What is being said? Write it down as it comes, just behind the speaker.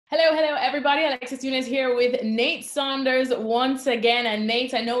Hello, everybody. Alexis Nunes here with Nate Saunders once again. And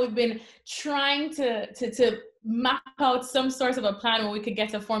Nate, I know we've been trying to map out some sort of a plan where we could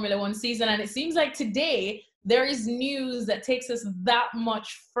get a Formula One season. And it seems like today there is news that takes us that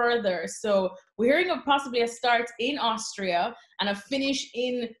much further. So we're hearing of possibly a start in Austria and a finish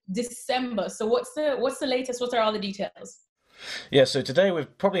in December. So what's the latest? What are all the details? Yeah, so today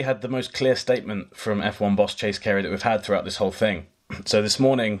we've probably had the most clear statement from F1 boss Chase Carey that we've had throughout this whole thing. So this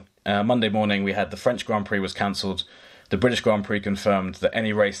morning, Monday morning, we had the French Grand Prix was cancelled. The British Grand Prix confirmed that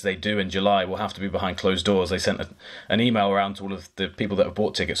any race they do in July will have to be behind closed doors. They sent an email around to all of the people that have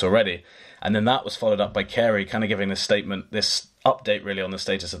bought tickets already. And then that was followed up by Carey kind of giving this statement, this update really on the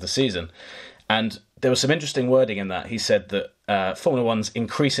status of the season. And there was some interesting wording in that. He said that Formula One's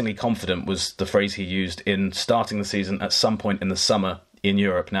increasingly confident was the phrase he used in starting the season at some point in the summer in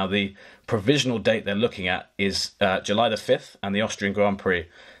Europe. Now, the provisional date they're looking at is July the 5th and the Austrian Grand Prix.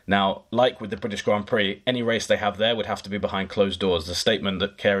 Now, like with the British Grand Prix, any race they have there would have to be behind closed doors. The statement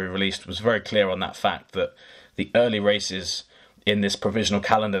that Carey released was very clear on that fact, that the early races in this provisional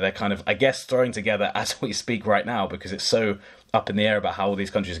calendar, they're kind of, I guess, throwing together as we speak right now because it's so up in the air about how all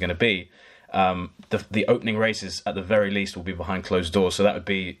these countries are going to be. The opening races at the very least will be behind closed doors, so that would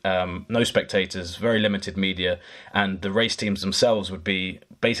be no spectators, very limited media, and the race teams themselves would be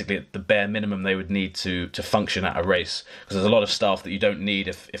basically at the bare minimum they would need to function at a race, because there's a lot of staff that you don't need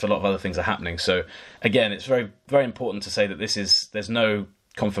if a lot of other things are happening. So again, it's very, very important to say that there's no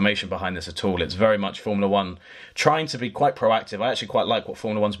confirmation behind this at all. It's very much Formula One trying to be quite proactive. I actually quite like what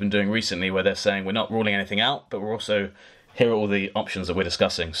Formula One's been doing recently, where they're saying we're not ruling anything out, but we're also here are all the options that we're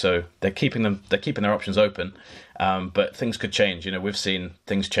discussing. So they're keeping their options open, but things could change. You know, we've seen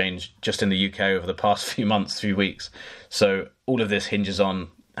things change just in the UK over the past few weeks. So all of this hinges on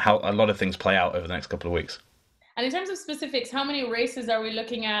how a lot of things play out over the next couple of weeks. And in terms of specifics, how many races are we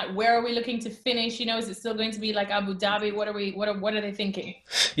looking at? Where are we looking to finish? You know, is it still going to be like Abu Dhabi? What are they thinking?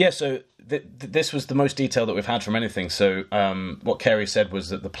 Yeah, so this was the most detail that we've had from anything. So what Carey said was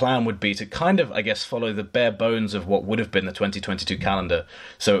that the plan would be to kind of, I guess, follow the bare bones of what would have been the 2022 calendar.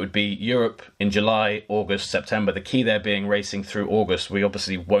 So it would be Europe in July, August, September. The key there being racing through August. We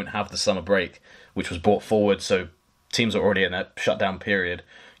obviously won't have the summer break, which was brought forward. So teams are already in that shutdown period.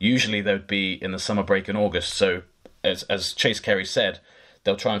 Usually they would be in the summer break in August. So as Chase Carey said,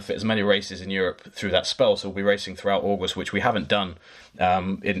 they'll try and fit as many races in Europe through that spell. So we'll be racing throughout August, which we haven't done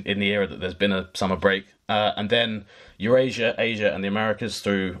in the era that there's been a summer break. And then Eurasia, Asia and the Americas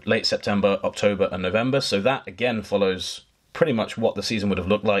through late September, October and November. So that again follows pretty much what the season would have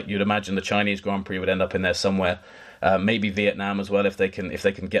looked like. You'd imagine the Chinese Grand Prix would end up in there somewhere. Maybe Vietnam as well if they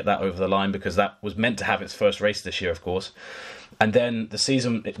can get that over the line, because that was meant to have its first race this year, of course. And then the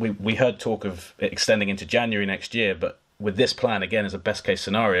season, we heard talk of it extending into January next year, but with this plan, again, as a best-case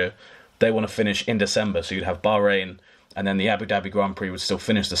scenario, they want to finish in December. So you'd have Bahrain, and then the Abu Dhabi Grand Prix would still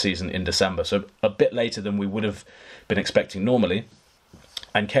finish the season in December. So a bit later than we would have been expecting normally.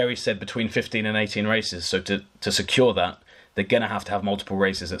 And Carey said between 15 and 18 races. So to secure that, they're going to have multiple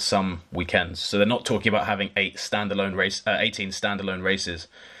races at some weekends. So they're not talking about having 18 standalone races.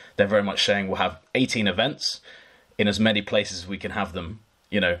 They're very much saying we'll have 18 events in as many places as we can have them,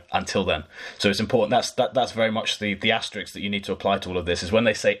 you know, until then. So it's important. That's very much the asterisk that you need to apply to all of this, is when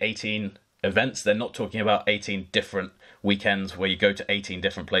they say 18 events, they're not talking about 18 different weekends where you go to 18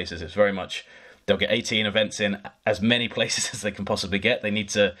 different places. It's very much they'll get 18 events in as many places as they can possibly get. They need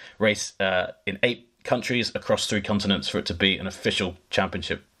to race in 8 countries across 3 continents for it to be an official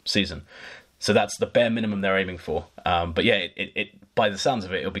championship season. So that's the bare minimum they're aiming for. But yeah, it by the sounds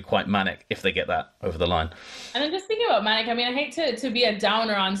of it, it'll be quite manic if they get that over the line. And I'm just thinking about manic. I mean, I hate to be a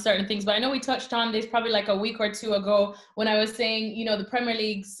downer on certain things, but I know we touched on this probably like a week or two ago when I was saying, you know, the Premier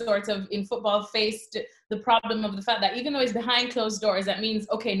League sort of in football faced the problem of the fact that even though it's behind closed doors, that means,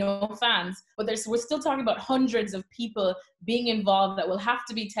 okay, no fans, but we're still talking about hundreds of people being involved that will have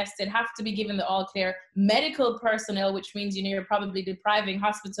to be tested, have to be given the all clear, medical personnel, which means, you know, you're probably depriving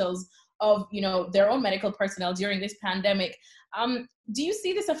hospitals of, you know, their own medical personnel during this pandemic. Do you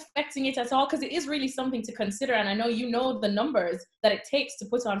see this affecting it at all? Because it is really something to consider. And I know you know the numbers that it takes to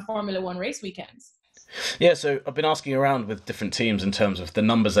put on Formula One race weekends. Yeah, so I've been asking around with different teams in terms of the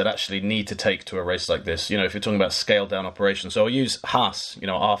numbers that actually need to take to a race like this. You know, if you're talking about scaled down operations. So I'll use Haas, you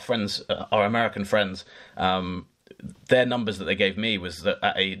know, our friends, our American friends. Their numbers that they gave me was that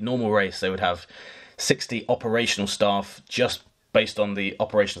at a normal race, they would have 60 operational staff just based on the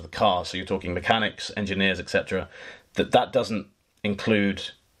operation of the car. So you're talking mechanics, engineers, etc. That doesn't include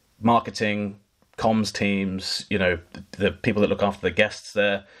marketing, comms teams, you know, the people that look after the guests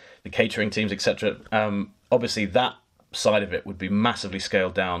there, the catering teams, etc. Obviously, that side of it would be massively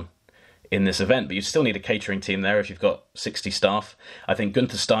scaled down in this event, but you still need a catering team there if you've got 60 staff. I think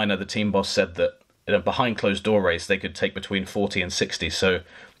Gunther Steiner, the team boss, said that in a behind closed door race they could take between 40 and 60. So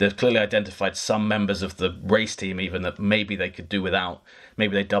they've clearly identified some members of the race team even that maybe they could do without.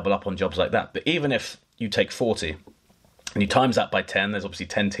 Maybe they double up on jobs like that. But even if you take 40 and you times that by 10, there's obviously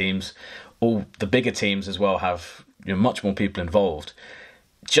 10 teams. All the bigger teams as well have much more people involved.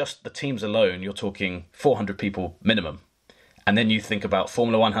 Just the teams alone, you're talking 400 people minimum. And then you think about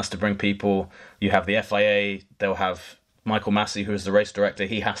Formula One has to bring people. You have the FIA. They'll have Michael Massey, who is the race director.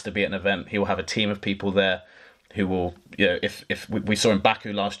 He has to be at an event. He will have a team of people there who will, if we saw in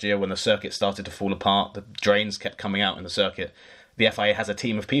Baku last year when the circuit started to fall apart, the drains kept coming out in the circuit. The FIA has a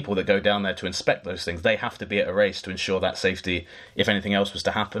team of people that go down there to inspect those things. They have to be at a race to ensure that safety if anything else was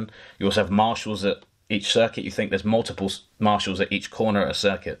to happen. You also have marshals at each circuit. You think there's multiple marshals at each corner at a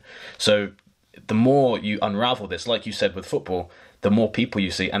circuit. So the more you unravel this, like you said with football, the more people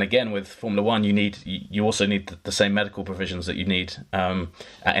you see. And again, with Formula One, you also need the same medical provisions that you need at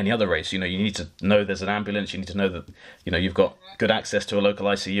any other race. You need to know there's an ambulance. You need to know that you've got good access to a local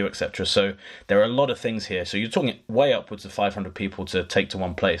ICU, etc. So there are a lot of things here. So you're talking way upwards of 500 people to take to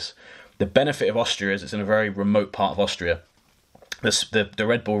one place. The benefit of Austria is it's in a very remote part of Austria. The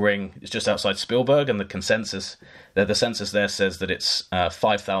Red Bull Ring is just outside Spielberg, and the census there says that it's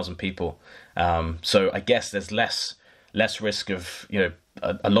 5,000 people. So I guess there's less risk of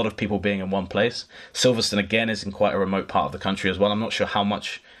a lot of people being in one place. Silverstone again is in quite a remote part of the country as well. I'm not sure how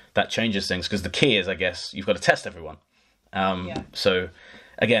much that changes things, because the key is, I guess, you've got to test everyone. So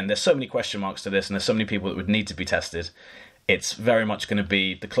again, there's so many question marks to this, and there's so many people that would need to be tested. It's very much going to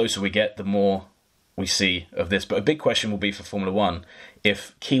be, the closer we get, the more we see of this. But a big question will be for Formula One,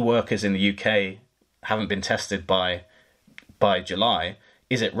 if key workers in the UK haven't been tested by July,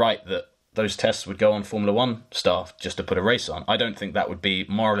 is it right that those tests would go on Formula One staff just to put a race on? I don't think that would be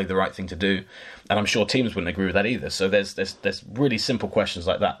morally the right thing to do, and I'm sure teams wouldn't agree with that either. So there's really simple questions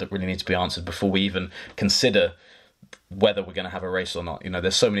like that really need to be answered before we even consider whether we're going to have a race or not.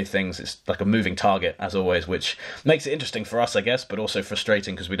 There's so many things. It's like a moving target, as always, which makes it interesting for us, I guess, but also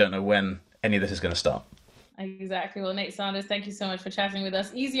frustrating because we don't know when any of this is going to start. Exactly. Well, Nate Saunders, thank you so much for chatting with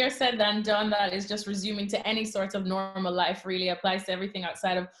us. Easier said than done. That is just resuming to any sort of normal life. Really applies to everything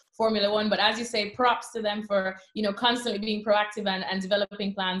outside of Formula One. But as you say, props to them for, constantly being proactive and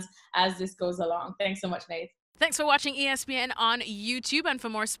developing plans as this goes along. Thanks so much, Nate. Thanks for watching ESPN on YouTube. And for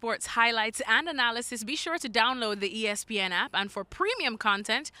more sports highlights and analysis, be sure to download the ESPN app. And for premium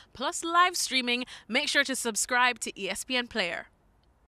content plus live streaming, make sure to subscribe to ESPN Player.